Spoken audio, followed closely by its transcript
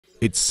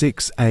It's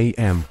 6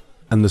 a.m.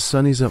 and the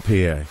sun is up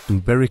here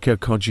in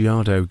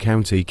Birika-Kajiado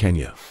County,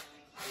 Kenya.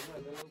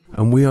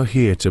 And we are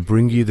here to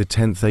bring you the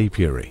 10th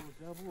apiary.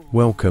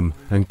 Welcome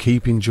and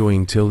keep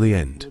enjoying till the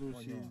end.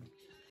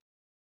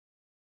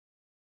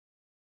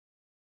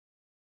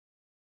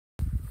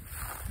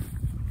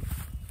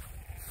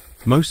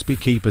 Most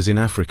beekeepers in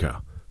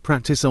Africa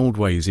practice old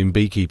ways in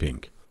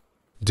beekeeping.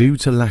 Due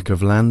to lack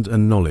of land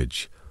and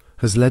knowledge,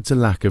 has led to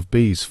lack of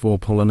bees for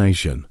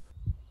pollination.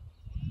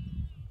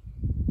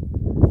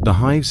 The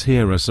hives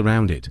here are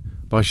surrounded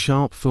by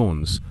sharp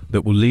thorns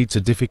that will lead to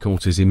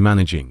difficulties in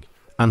managing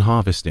and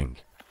harvesting.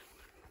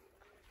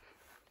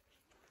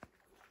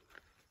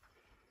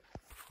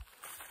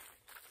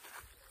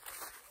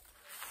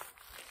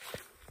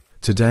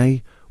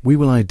 Today, we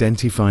will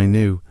identify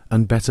new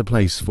and better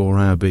place for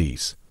our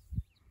bees.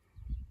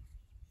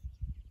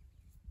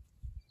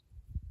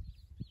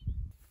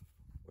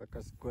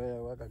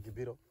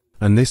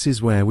 And this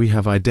is where we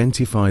have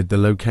identified the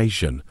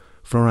location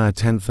for our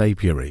 10th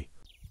apiary.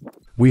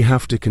 We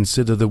have to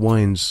consider the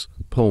vines,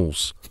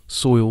 poles,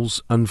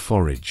 soils and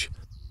forage.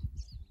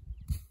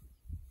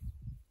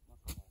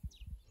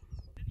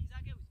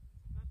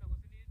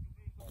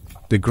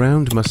 The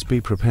ground must be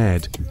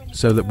prepared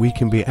so that we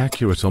can be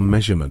accurate on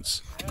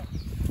measurements.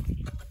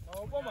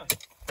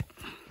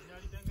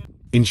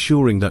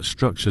 Ensuring that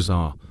structures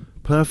are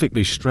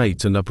perfectly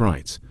straight and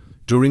upright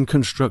during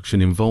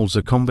construction involves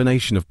a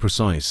combination of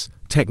precise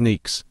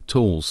techniques,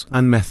 tools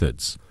and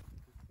methods.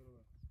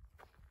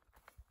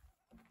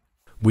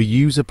 We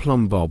use a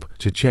plumb bob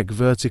to check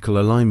vertical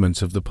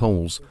alignment of the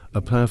poles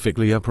are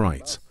perfectly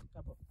upright.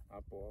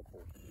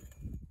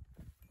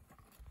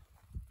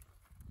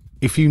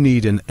 If you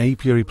need an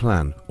apiary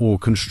plan or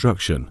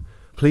construction,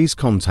 please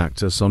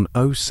contact us on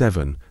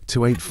 07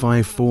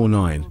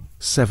 28549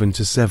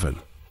 727.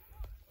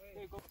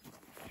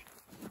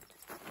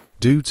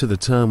 Due to the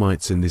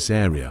termites in this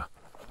area,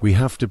 we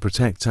have to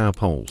protect our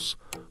poles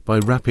by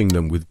wrapping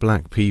them with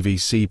black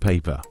PVC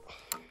paper.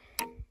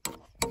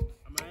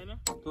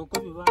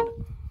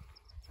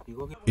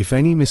 If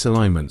any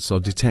misalignments are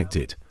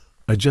detected,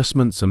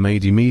 adjustments are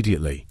made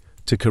immediately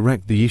to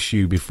correct the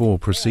issue before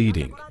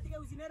proceeding.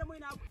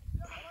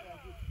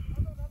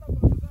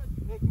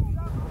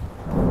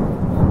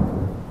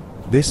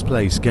 This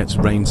place gets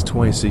rains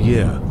twice a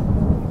year,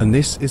 and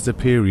this is the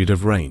period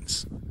of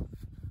rains.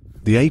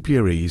 The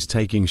apiary is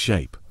taking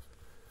shape,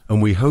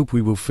 and we hope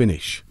we will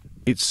finish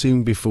it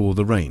soon before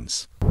the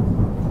rains.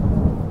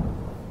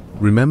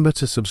 Remember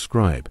to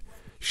subscribe,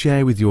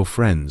 share with your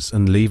friends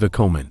and leave a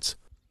comment.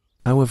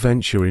 Our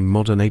venture in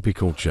modern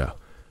apiculture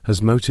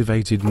has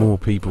motivated more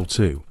people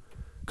to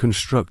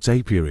construct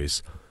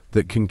apiaries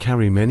that can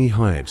carry many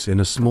hives in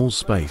a small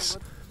space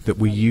that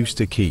we used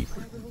to keep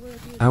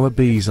our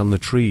bees on the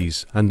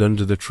trees and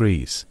under the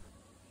trees.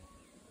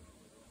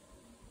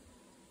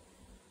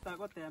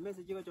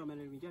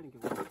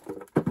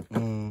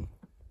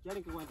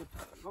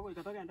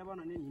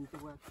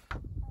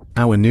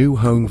 Our new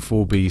home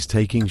for bees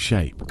taking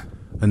shape,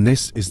 and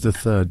this is the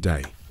third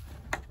day.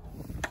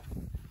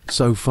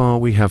 So far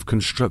we have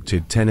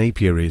constructed 10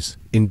 apiaries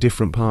in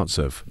different parts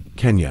of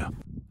Kenya,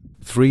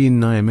 3 in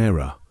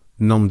Nyamira,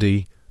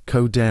 Nandi,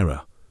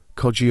 Kodera,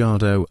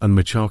 Kajiado and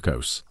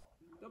Machakos.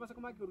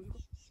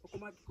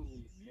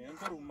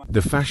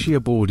 The fascia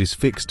board is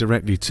fixed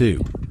directly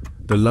to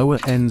the lower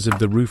ends of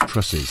the roof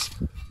trusses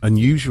and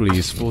usually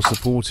is for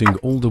supporting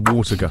all the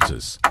water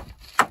gutters.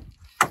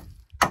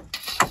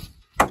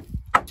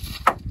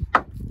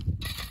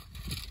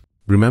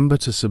 Remember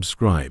to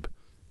subscribe,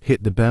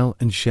 hit the bell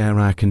and share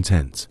our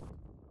content.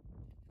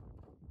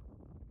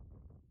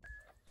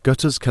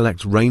 Gutters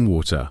collect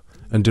rainwater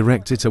and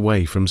direct it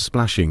away from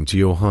splashing to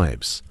your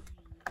hives.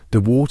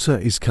 The water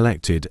is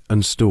collected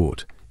and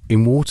stored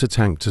in water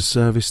tank to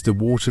service the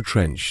water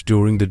trench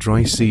during the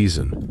dry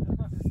season.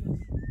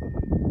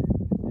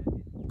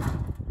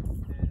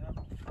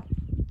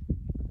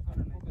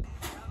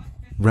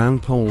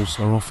 Round poles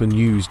are often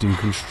used in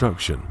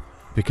construction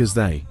because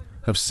they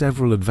have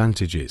several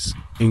advantages,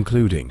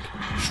 including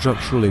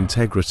structural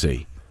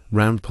integrity.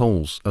 Round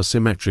poles are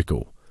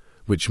symmetrical,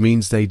 which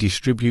means they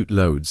distribute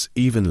loads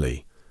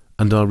evenly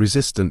and are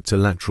resistant to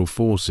lateral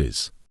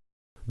forces.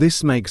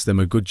 This makes them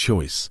a good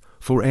choice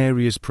for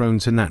areas prone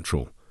to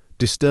natural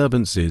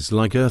disturbances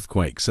like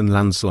earthquakes and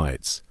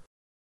landslides.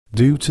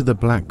 Due to the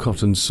black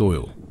cotton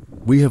soil,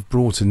 we have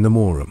brought in the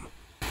morum.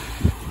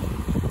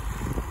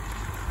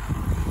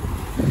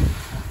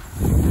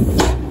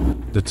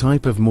 The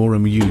type of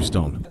morum used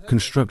on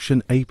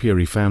construction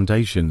apiary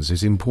foundations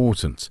is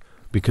important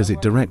because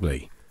it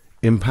directly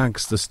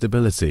impacts the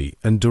stability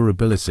and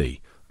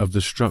durability of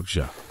the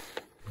structure.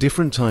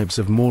 Different types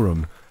of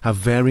morum have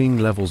varying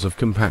levels of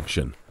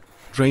compaction,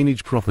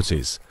 drainage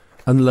properties,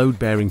 and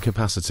load-bearing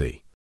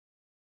capacity.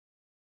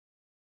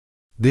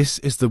 This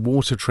is the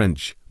water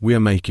trench we are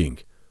making.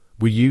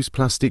 We use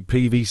plastic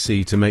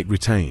PVC to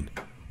retain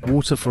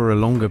water for a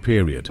longer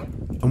period,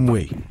 and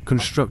we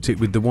construct it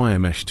with the wire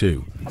mesh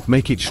to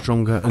make it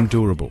stronger and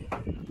durable.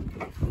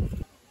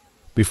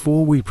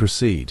 Before we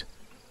proceed,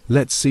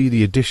 Let's see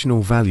the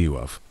additional value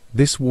of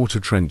this water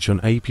trench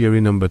on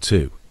apiary number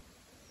 2.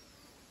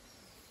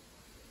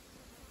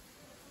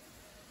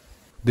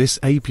 This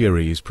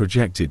apiary is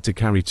projected to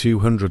carry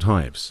 200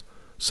 hives.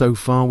 So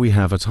far we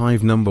have at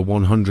hive number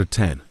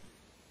 110.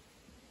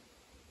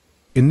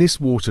 In this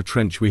water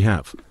trench we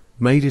have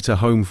made it a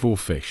home for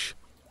fish.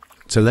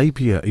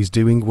 Tilapia is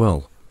doing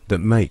well, that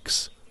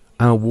makes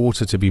our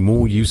water to be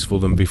more useful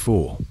than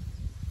before.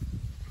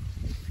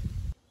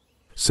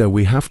 So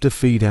we have to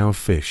feed our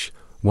fish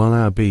while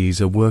our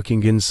bees are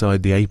working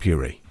inside the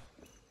apiary.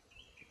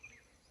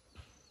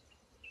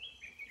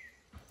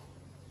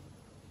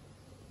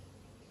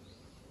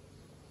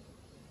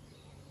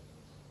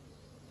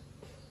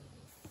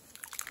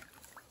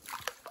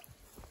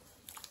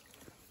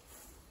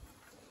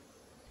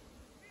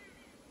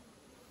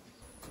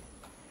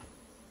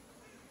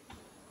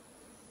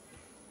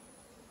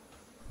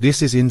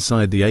 This is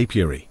inside the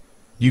apiary.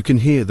 You can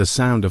hear the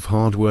sound of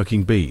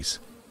hard-working bees.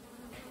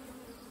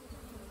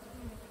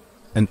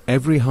 And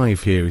every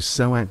hive here is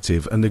so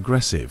active and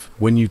aggressive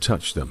when you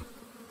touch them.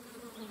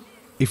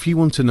 If you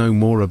want to know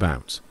more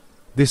about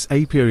this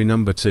apiary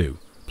number 2,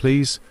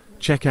 please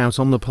check out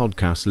on the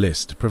podcast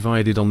list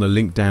provided on the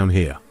link down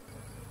here.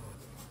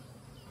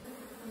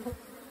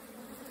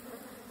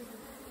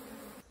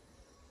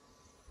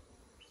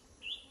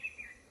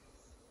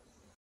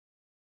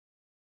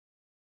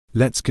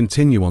 Let's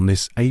continue on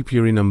this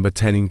apiary number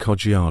 10 in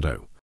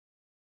Kajiado.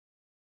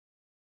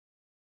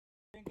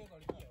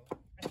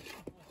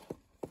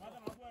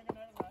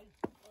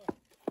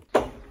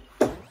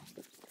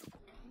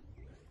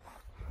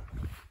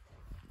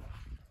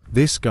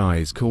 This guy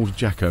is called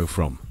Jacko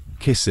from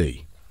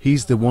Kissy.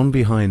 He's the one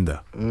behind the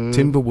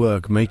timber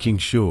work, making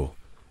sure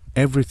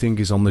everything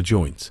is on the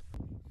joint.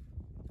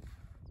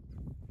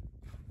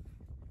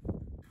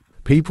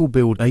 People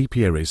build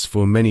apiaries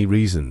for many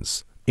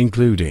reasons,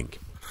 including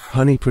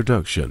honey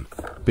production.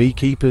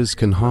 Beekeepers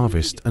can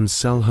harvest and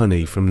sell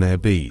honey from their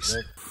bees.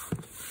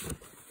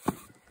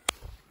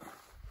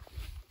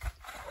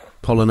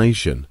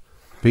 Pollination.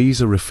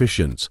 Bees are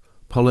efficient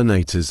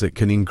pollinators that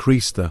can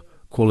increase the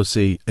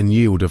quality and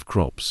yield of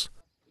crops.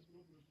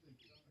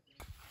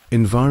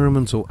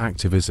 Environmental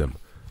activism.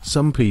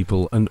 Some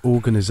people and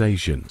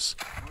organizations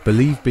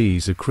believe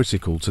bees are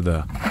critical to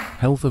the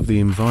health of the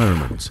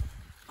environment.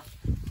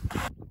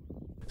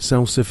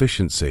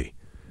 Self-sufficiency.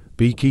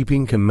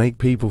 Beekeeping can make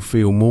people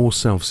feel more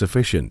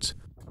self-sufficient.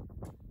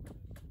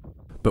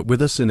 But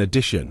with us in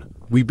addition,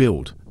 we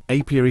build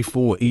apiary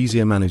for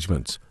easier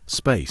management,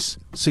 space,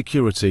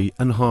 security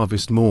and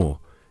harvest more,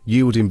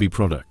 yielding bee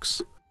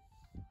products.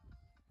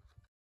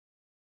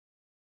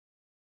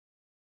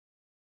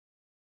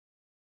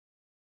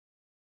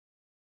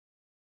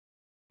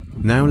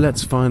 Now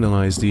let's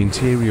finalize the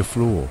interior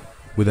floor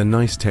with a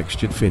nice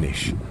textured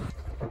finish.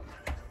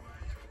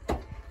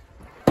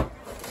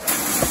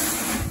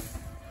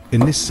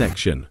 In this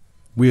section,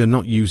 we are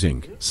not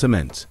using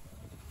cement.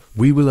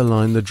 We will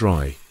align the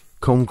dry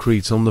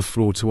concrete on the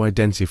floor to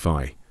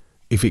identify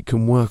if it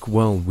can work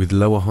well with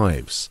lower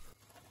hives.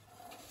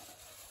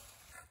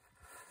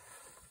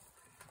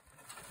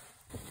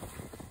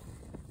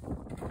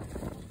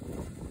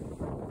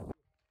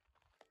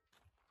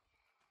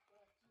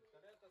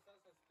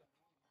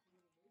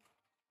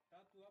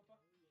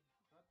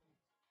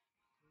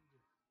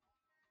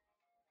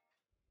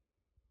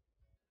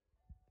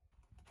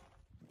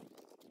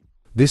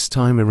 This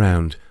time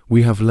around,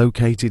 we have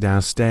located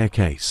our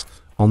staircase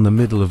on the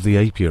middle of the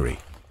apiary.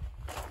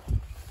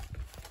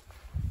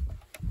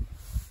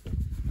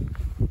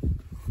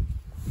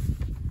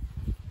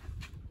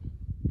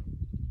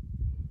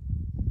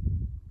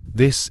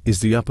 This is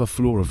the upper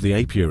floor of the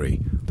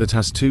apiary that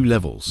has 2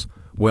 levels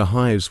where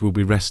hives will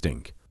be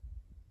resting.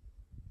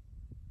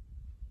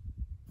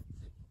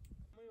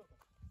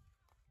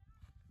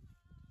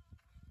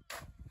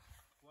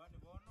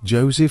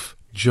 Joseph,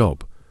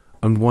 Job,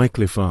 and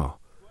Wycliffe are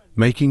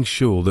making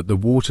sure that the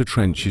water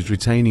trench is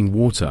retaining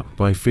water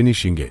by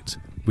finishing it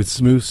with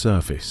smooth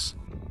surface.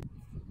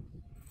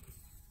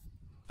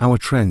 Our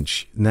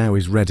trench now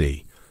is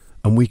ready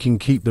and we can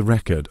keep the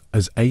record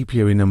as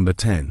apiary number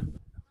 10.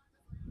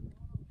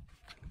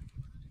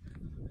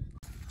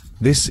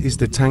 This is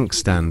the tank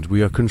stand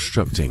we are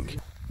constructing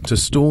to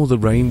store the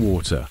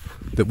rainwater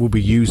that will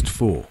be used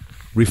for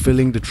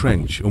refilling the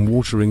trench and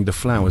watering the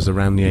flowers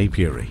around the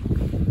apiary.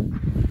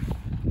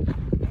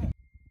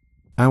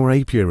 Our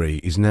apiary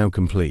is now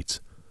complete,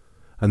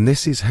 and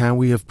this is how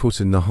we have put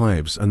in the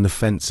hives and the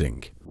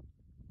fencing.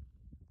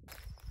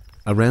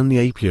 Around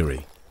the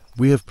apiary,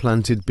 we have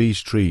planted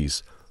beech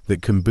trees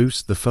that can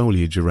boost the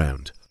foliage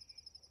around.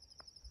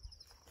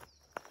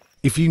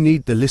 If you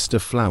need the list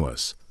of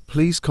flowers,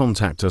 please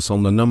contact us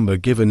on the number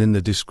given in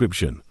the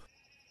description.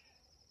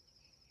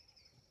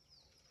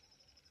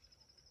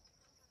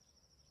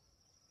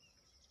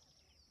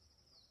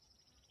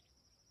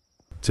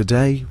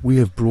 Today we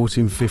have brought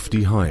in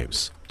 50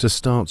 hives to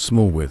start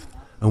small with,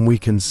 and we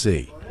can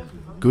see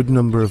good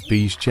number of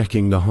bees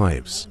checking the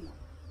hives.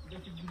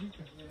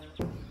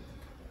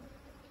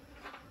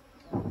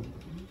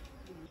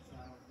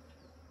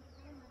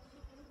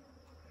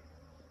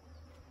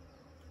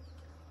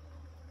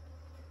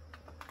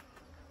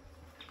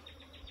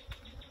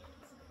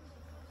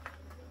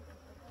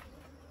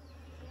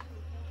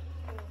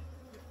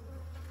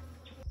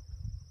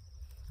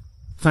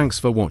 Thanks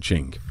for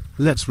watching.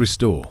 Let's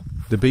restore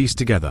the bees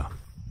together.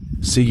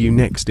 See you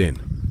next in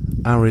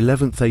our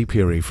 11th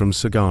apiary from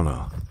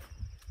Sagana.